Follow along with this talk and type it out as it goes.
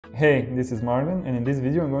Hey, this is Marlon, and in this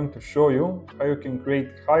video I'm going to show you how you can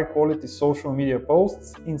create high-quality social media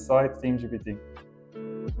posts inside Team-GPT.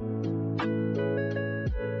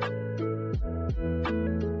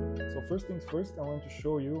 So first things first, I want to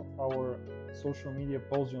show you our social media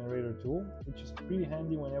post generator tool, which is pretty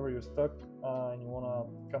handy whenever you're stuck and you want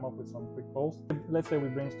to come up with some quick posts. Let's say we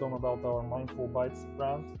brainstorm about our Mindful Bites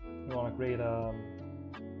brand. We want to create a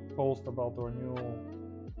post about our new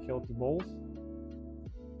healthy bowls.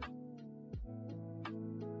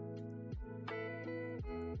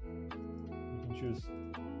 Choose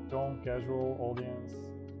tone, casual, audience,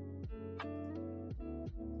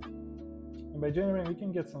 and by generating we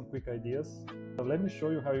can get some quick ideas. So let me show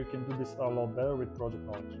you how you can do this a lot better with project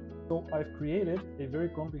knowledge. So I've created a very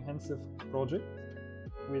comprehensive project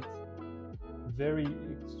with very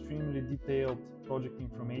extremely detailed project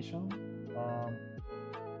information,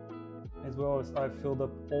 as well as I've filled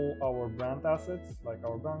up all our brand assets like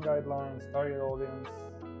our brand guidelines, target audience,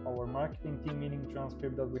 our marketing team meeting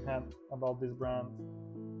transcript that we had about this brand,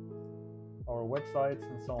 our websites,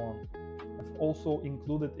 and so on. I've also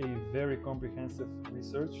included a very comprehensive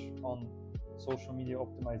research on social media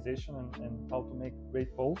optimization and how to make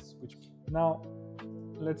great posts. Now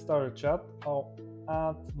let's start a chat. I'll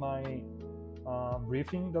add my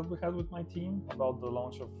briefing that we had with my team about the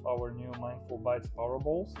launch of our new Mindful Bites Power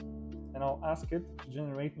Bowls, and I'll ask it to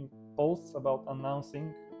generate me posts about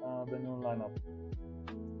announcing the new lineup.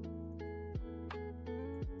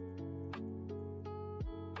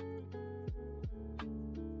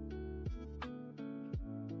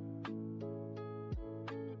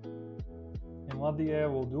 And what the AI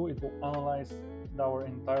will do, it will analyze our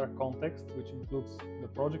entire context, which includes the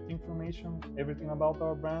project information, everything about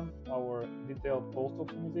our brand, our detailed post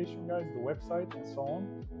optimization guides, the website, and so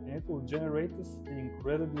on. And it will generate us an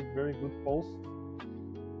incredibly very good post,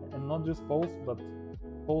 and not just post, but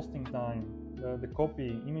posting time, the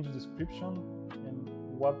copy, image description, and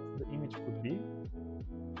what the image could be,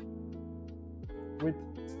 with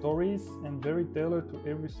stories and very tailored to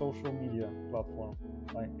every social media platform.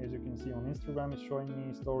 Like as you can see, on Instagram it's showing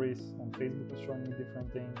me stories, on Facebook it's showing me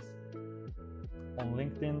different things, on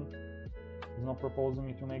LinkedIn it's not proposing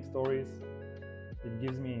me to make stories, it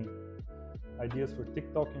gives me ideas for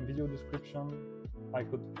TikTok and video description. I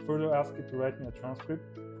could further ask it to write me a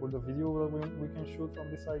transcript for the video that we can shoot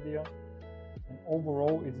from this idea, and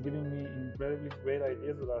overall it's giving me incredibly great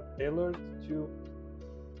ideas that are tailored to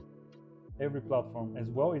every platform. As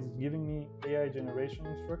well, it's giving me AI generation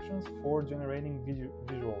instructions for generating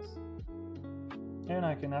visuals, and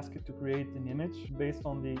I can ask it to create an image based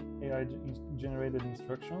on the AI generated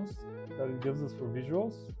instructions that it gives us for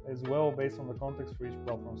visuals, as well based on the context for each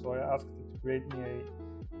platform. So I asked it to create me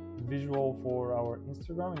a visual for our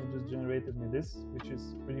Instagram, and it just generated me this, which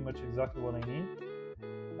is pretty much exactly what I need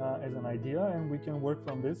as an idea, and we can work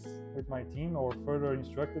from this with my team or further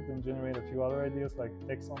instruct it and generate a few other ideas like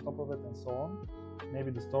text on top of it and so on, maybe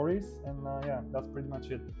the stories, and yeah, that's pretty much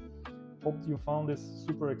it. Hope you found this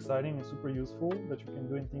super exciting and super useful that you can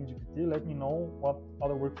do in Team-GPT. Let me know what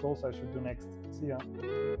other workflows I should do next. See ya.